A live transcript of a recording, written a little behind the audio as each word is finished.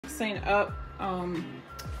mixing up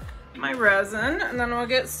my resin, and then we'll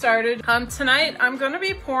get started. Tonight I'm going to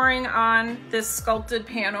be pouring on this sculpted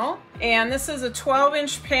panel, and this is a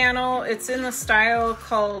 12-inch panel. It's in the style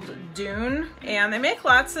called Dune, and they make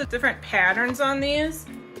lots of different patterns on these.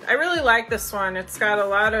 I really like this one. It's got a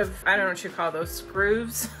lot of, I don't know what you call those,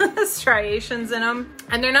 grooves, striations in them,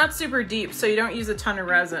 and they're not super deep, so you don't use a ton of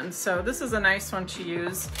resin. So this is a nice one to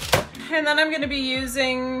use. And then I'm going to be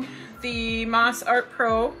using the Moss Art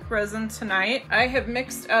Pro resin tonight. I have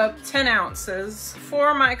mixed up 10 ounces.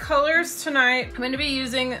 For my colors tonight, I'm going to be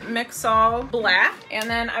using Mix All Black, and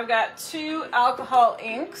then I've got 2 alcohol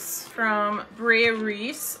inks from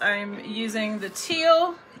Reusable. I'm using the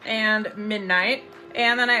Teal and Midnight.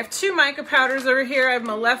 And then I have 2 mica powders over here. I have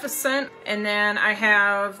Maleficent, and then I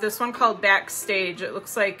have this one called Backstage. It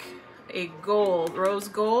looks like a gold, rose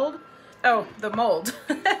gold. Oh, the mold.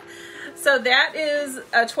 So that is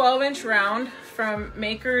a 12-inch round from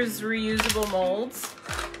Maker's Reusable Molds.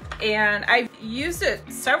 And I've used it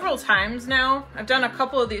several times now. I've done a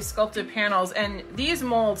couple of these sculpted panels, and these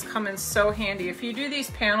molds come in so handy. If you do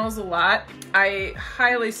these panels a lot, I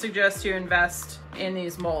highly suggest you invest in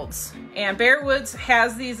these molds. And Bear Woods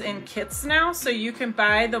has these in kits now, so you can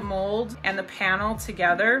buy the mold and the panel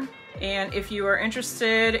together. And if you are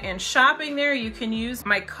interested in shopping there, you can use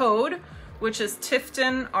my code, which is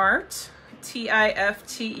TIFTENART,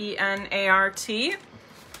 TIFTENART.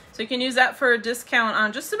 So you can use that for a discount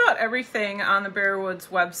on just about everything on the Bear Woods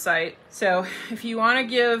website. So if you want to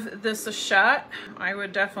give this a shot, I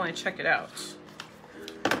would definitely check it out.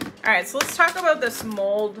 All right, so let's talk about this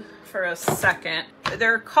mold for a second.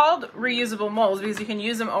 They're called reusable molds because you can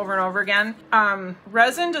use them over and over again.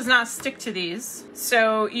 Resin does not stick to these.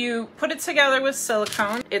 So you put it together with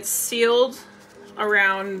silicone. It's sealed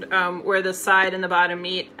around where the side and the bottom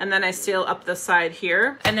meet, and then I seal up the side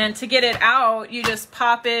here. And then to get it out, you just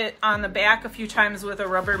pop it on the back a few times with a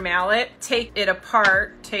rubber mallet, take it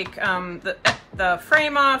apart, take the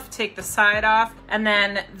frame off, take the side off, and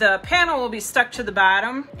then the panel will be stuck to the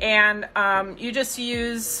bottom. And you just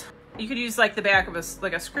use, you could use like the back of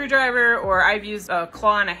a screwdriver, or I've used a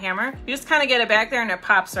claw and a hammer. You just kind of get it back there and it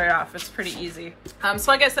pops right off. It's pretty easy.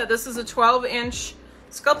 So like I said, this is a 12-inch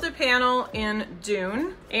sculpted panel in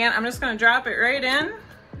Dune, and I'm just going to drop it right in,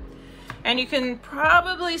 and you can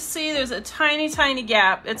probably see there's a tiny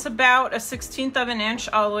gap. It's about a 1/16 of an inch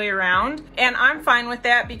all the way around, and I'm fine with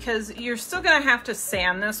that because you're still going to have to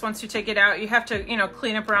sand this once you take it out. You have to, you know,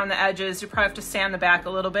 clean up around the edges. You probably have to sand the back a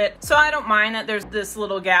little bit, so I don't mind that there's this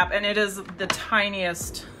little gap, and it is the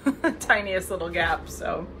tiniest tiniest little gap.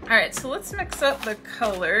 So all right, so let's mix up the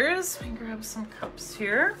colors. Let me grab some cups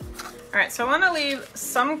here. All right, so I want to leave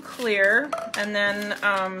some clear, and then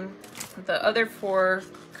the other 4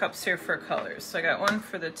 cups here for colors. So I got one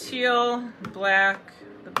for the teal, black,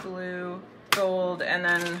 the blue, gold, and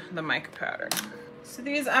then the mica powder. So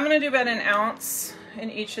these, I'm going to do about 1 ounce in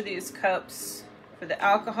each of these cups for the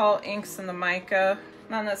alcohol inks and the mica.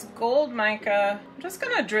 And on this gold mica, I'm just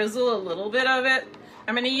going to drizzle a little bit of it.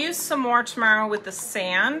 I'm going to use some more tomorrow with the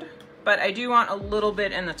sand, but I do want a little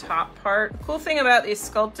bit in the top part. The cool thing about these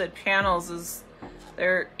sculpted panels is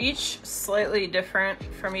they're each slightly different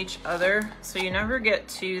from each other, so you never get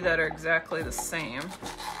 2 that are exactly the same.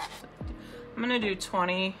 I'm going to do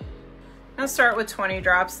 20. I'm going to start with 20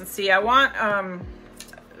 drops and see. I want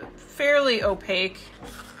fairly opaque.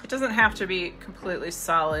 It doesn't have to be completely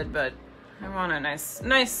solid, but I want a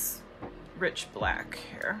nice rich black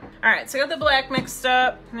here. All right, so I got the black mixed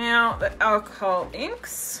up. Now the alcohol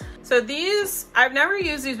inks. So these, I've never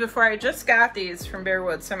used these before. I just got these from Bear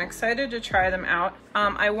Woods, so I'm excited to try them out.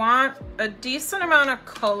 I want a decent amount of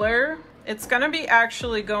color. It's gonna be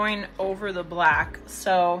actually going over the black,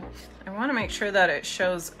 so I wanna make sure that it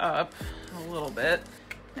shows up a little bit.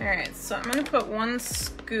 All right, so I'm gonna put 1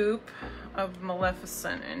 scoop of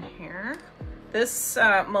Maleficent in here. This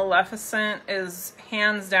Maleficent is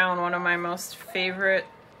hands down one of my most favorite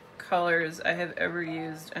colors I have ever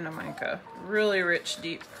used in a mica. Really rich,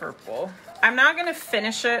 deep purple. I'm not gonna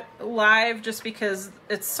finish it live just because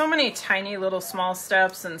it's so many tiny little small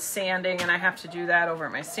steps and sanding, and I have to do that over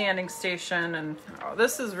at my sanding station. And oh,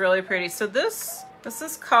 this is really pretty. So this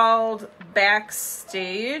is called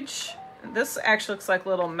Backstage. This actually looks like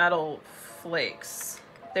little metal flakes.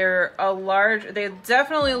 They're they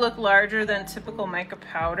definitely look larger than typical mica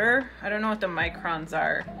powder. I don't know what the microns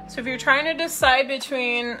are. So if you're trying to decide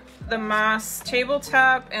between the Moss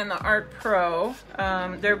Tabletop and the Art Pro,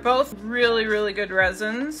 they're both really, really good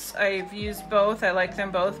resins. I've used both, I like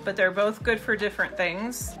them both, but they're both good for different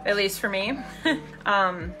things, at least for me.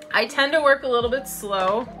 I tend to work a little bit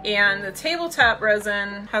slow, and the tabletop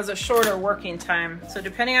resin has a shorter working time. So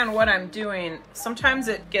depending on what I'm doing, sometimes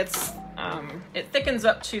it gets it thickens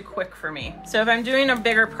up too quick for me. So if I'm doing a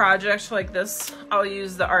bigger project like this, I'll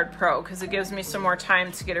use the Art Pro because it gives me some more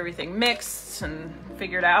time to get everything mixed and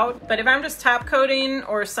figured out. But if I'm just top coating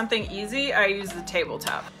or something easy, I use the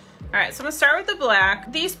tabletop. All right, so I'm gonna start with the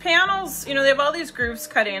black. These panels, you know, they have all these grooves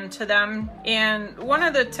cut into them. And one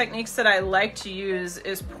of the techniques that I like to use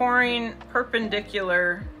is pouring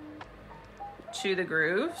perpendicular to the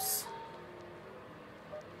grooves.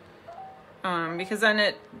 Because then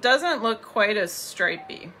it doesn't look quite as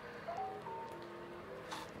stripey.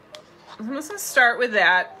 I'm just gonna start with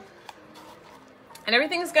that. And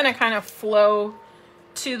everything's gonna kind of flow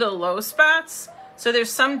to the low spots. So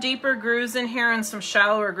there's some deeper grooves in here and some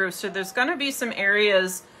shallower grooves. So there's gonna be some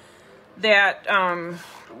areas that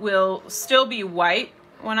will still be white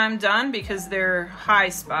when I'm done because they're high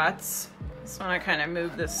spots. So I kind of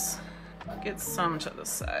move this, get some to the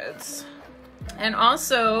sides. And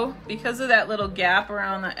also, because of that little gap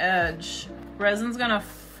around the edge, resin's gonna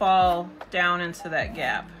fall down into that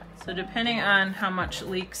gap. So depending on how much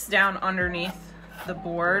leaks down underneath the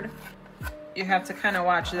board, you have to kind of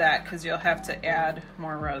watch that because you'll have to add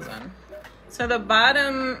more resin. So the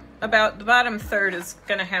bottom, about the bottom third is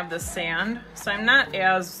gonna have the sand. So I'm not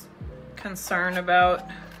as concerned about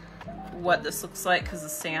what this looks like because the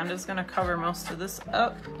sand is going to cover most of this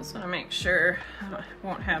up. Just want to make sure I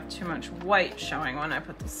won't have too much white showing when I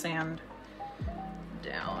put the sand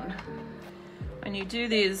down. When you do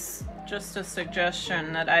these, just a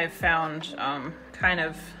suggestion that I've found kind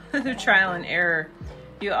of through trial and error,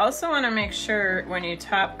 you also want to make sure when you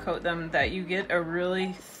top coat them that you get a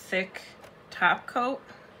really thick top coat,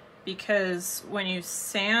 because when you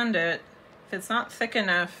sand it, if it's not thick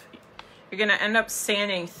enough, you're gonna end up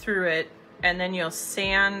sanding through it, and then you'll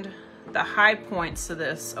sand the high points of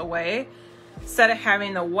this away. Instead of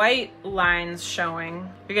having the white lines showing,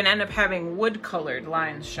 you're gonna end up having wood colored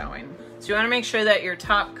lines showing. So you wanna make sure that your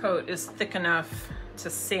top coat is thick enough to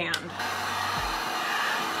sand.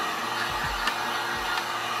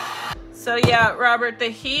 So yeah, Robert, the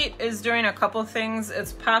heat is doing a couple things.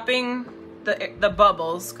 It's popping the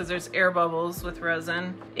bubbles, because there's air bubbles with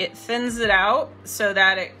resin. It thins it out so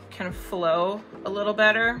that it can flow a little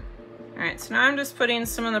better. All right, so now I'm just putting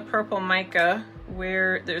some of the purple mica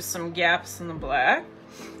where there's some gaps in the black.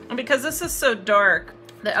 And because this is so dark,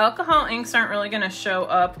 the alcohol inks aren't really gonna show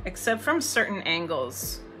up except from certain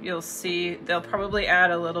angles. You'll see they'll probably add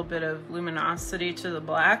a little bit of luminosity to the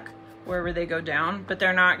black wherever they go down, but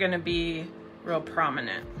they're not gonna be real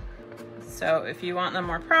prominent. So if you want them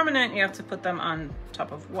more prominent, you have to put them on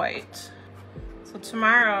top of white. So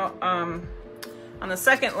tomorrow, on the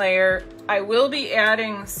second layer, I will be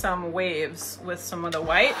adding some waves with some of the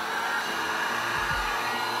white.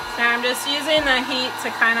 So I'm just using the heat to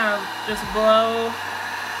kind of just blow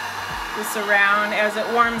this around. As it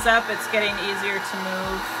warms up, it's getting easier to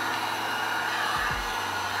move.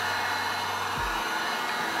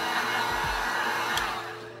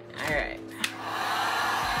 All right.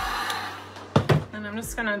 And I'm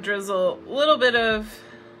just gonna drizzle a little bit of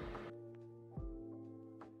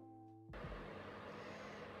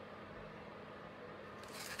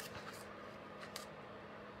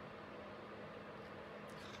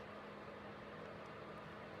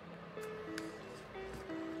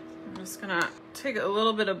just gonna take a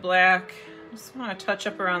little bit of black. I just want to touch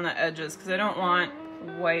up around the edges because I don't want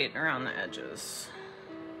white around the edges.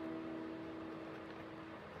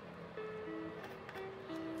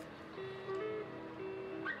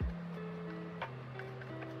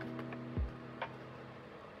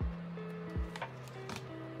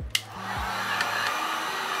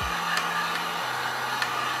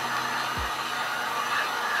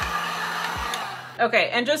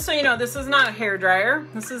 Okay, and just so you know, this is not a hair dryer.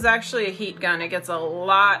 This is actually a heat gun. It gets a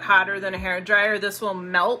lot hotter than a hair dryer. This will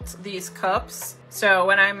melt these cups. So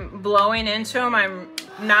when I'm blowing into them, I'm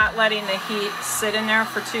not letting the heat sit in there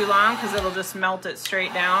for too long because it'll just melt it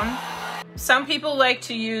straight down. Some people like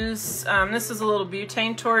to use, this is a little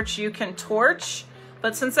butane torch. You can torch,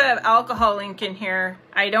 but since I have alcohol ink in here,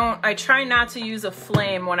 I try not to use a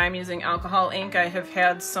flame when I'm using alcohol ink. I have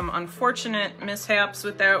had some unfortunate mishaps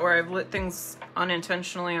with that where I've lit things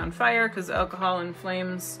unintentionally on fire because alcohol and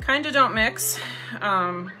flames kind of don't mix.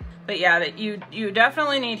 But But yeah, that you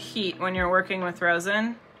definitely need heat when you're working with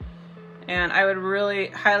resin. And I would really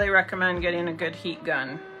highly recommend getting a good heat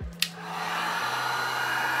gun.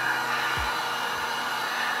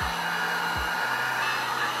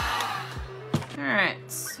 Alright,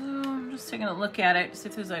 so I'm just taking a look at it, see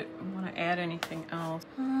if there's I want to add anything else.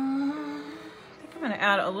 I think I'm going to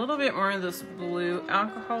add a little bit more of this blue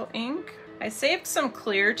alcohol ink. I saved some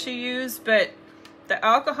clear to use, but the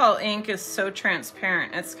alcohol ink is so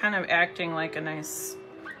transparent, it's kind of acting like a nice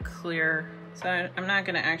clear. So I'm not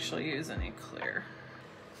going to actually use any clear.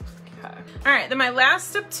 Okay. All right, then my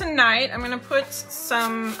last step tonight, I'm going to put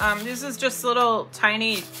some, this is just little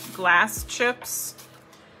tiny glass chips,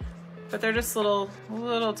 but they're just little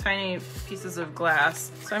tiny pieces of glass.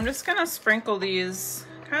 So I'm just going to sprinkle these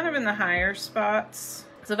kind of in the higher spots.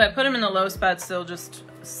 So if I put them in the low spots, they'll just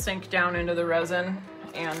sink down into the resin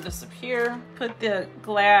and disappear. Put the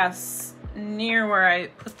glass near where I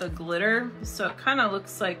put the glitter, so it kind of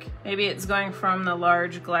looks like maybe it's going from the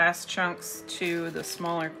large glass chunks to the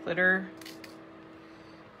smaller glitter.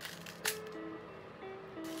 I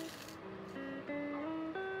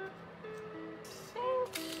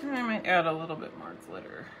think I might add a little bit more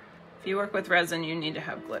glitter. If you work with resin, you need to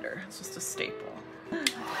have glitter. It's just a staple.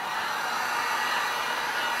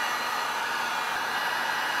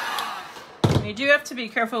 You do have to be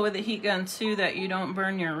careful with the heat gun too that you don't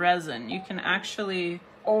burn your resin. You can actually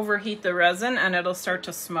overheat the resin and it'll start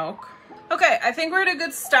to smoke. Okay, I think we're at a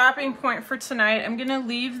good stopping point for tonight. I'm gonna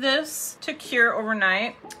leave this to cure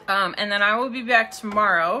overnight, and then I will be back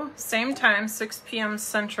tomorrow, same time, 6 p.m.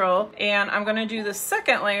 Central, and I'm gonna do the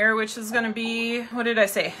second layer, which is gonna be, what did I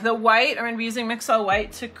say? The white. I'm gonna be using Mix All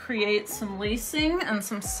White to create some lacing and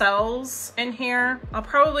some cells in here. I'll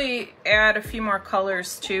probably add a few more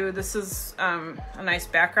colors too. This is a nice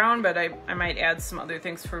background, but I might add some other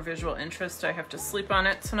things for visual interest. I have to sleep on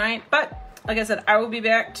it tonight, but like I said, I will be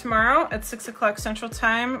back tomorrow at 6 o'clock Central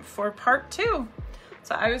Time for part 2.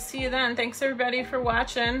 So I will see you then. Thanks everybody for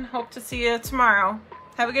watching. Hope to see you tomorrow.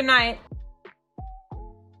 Have a good night.